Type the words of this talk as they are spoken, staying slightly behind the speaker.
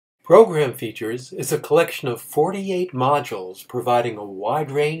Program Features is a collection of 48 modules providing a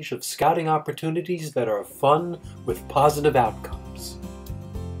wide range of scouting opportunities that are fun with positive outcomes.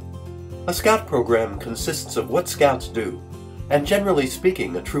 A scout program consists of what scouts do, and generally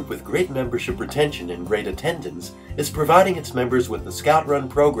speaking, a troop with great membership retention and great attendance is providing its members with a scout-run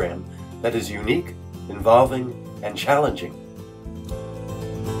program that is unique, involving, and challenging.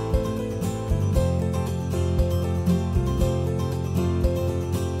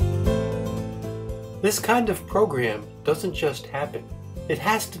 This kind of program doesn't just happen. It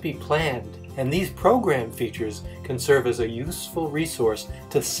has to be planned, and these program features can serve as a useful resource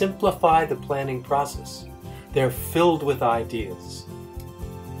to simplify the planning process. They're filled with ideas.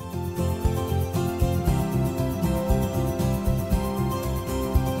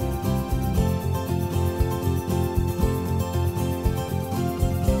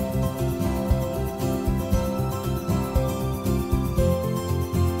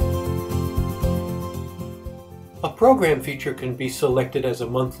 A program feature can be selected as a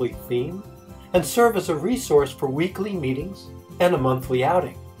monthly theme and serve as a resource for weekly meetings and a monthly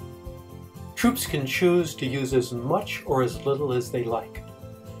outing. Troops can choose to use as much or as little as they like.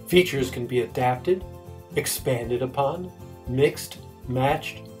 Features can be adapted, expanded upon, mixed,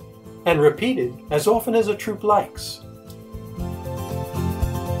 matched, and repeated as often as a troop likes.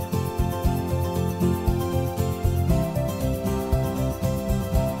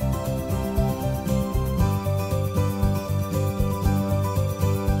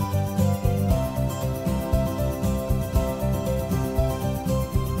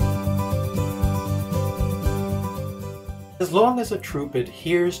 As long as a troop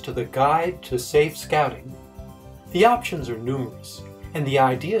adheres to the Guide to Safe Scouting, the options are numerous, and the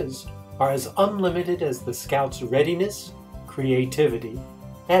ideas are as unlimited as the Scout's readiness, creativity,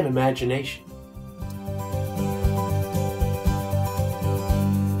 and imagination.